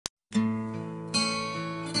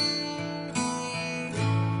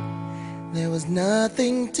was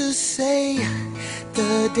nothing to say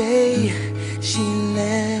the day she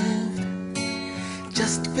left.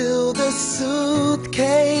 Just fill the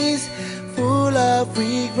suitcase full of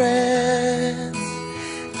regrets.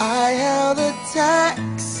 I held a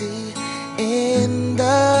taxi in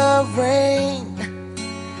the rain,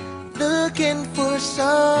 looking for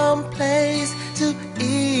some place to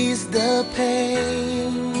ease the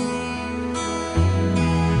pain.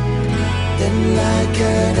 Then like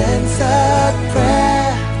an answered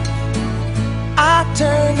prayer, I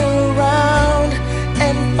turned around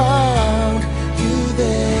and found you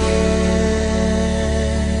there.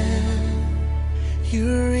 You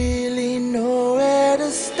really know where to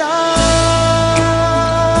start,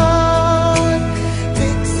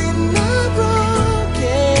 fixing a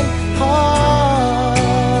broken heart.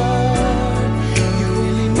 You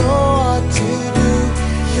really know what to do.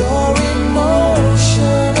 Your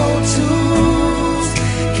emotional tools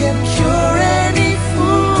can cure any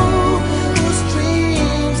fool whose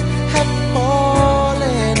dreams have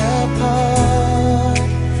fallen apart,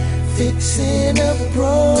 fixing a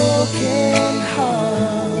broken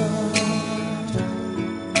heart.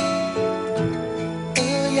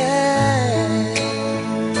 Oh yeah.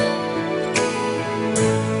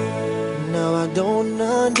 Now I don't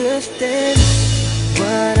understand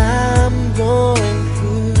what I'm going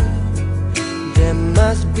through. There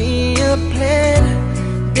must be a plan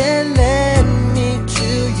that led me to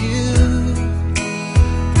you,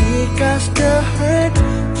 because the hurt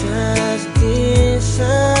just disappears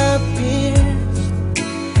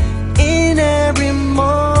in every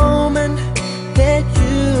moment that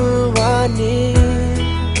you are near.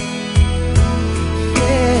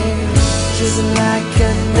 Yeah, just like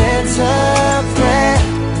an answered prayer,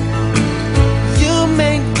 you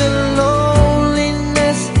make the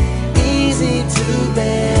loneliness easy to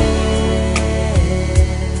bear.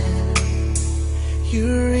 You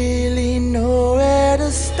really know where to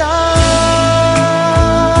start,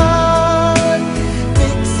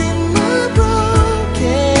 fixing a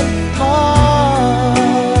broken heart.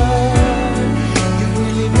 You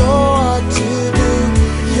really know what to do.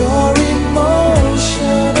 Your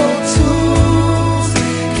emotional tools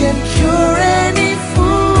can cure any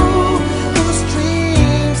fool whose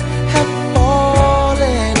dreams have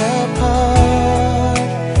fallen apart,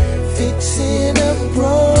 fixing a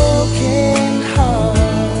broken heart.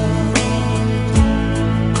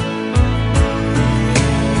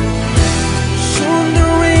 Soon the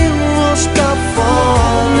rain will stop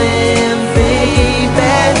falling, baby,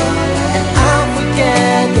 and I'll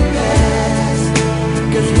forget the past,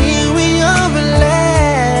 'cause here we are at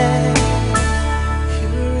last. You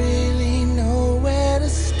really know where to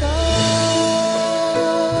start,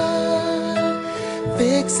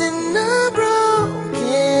 fixing a broken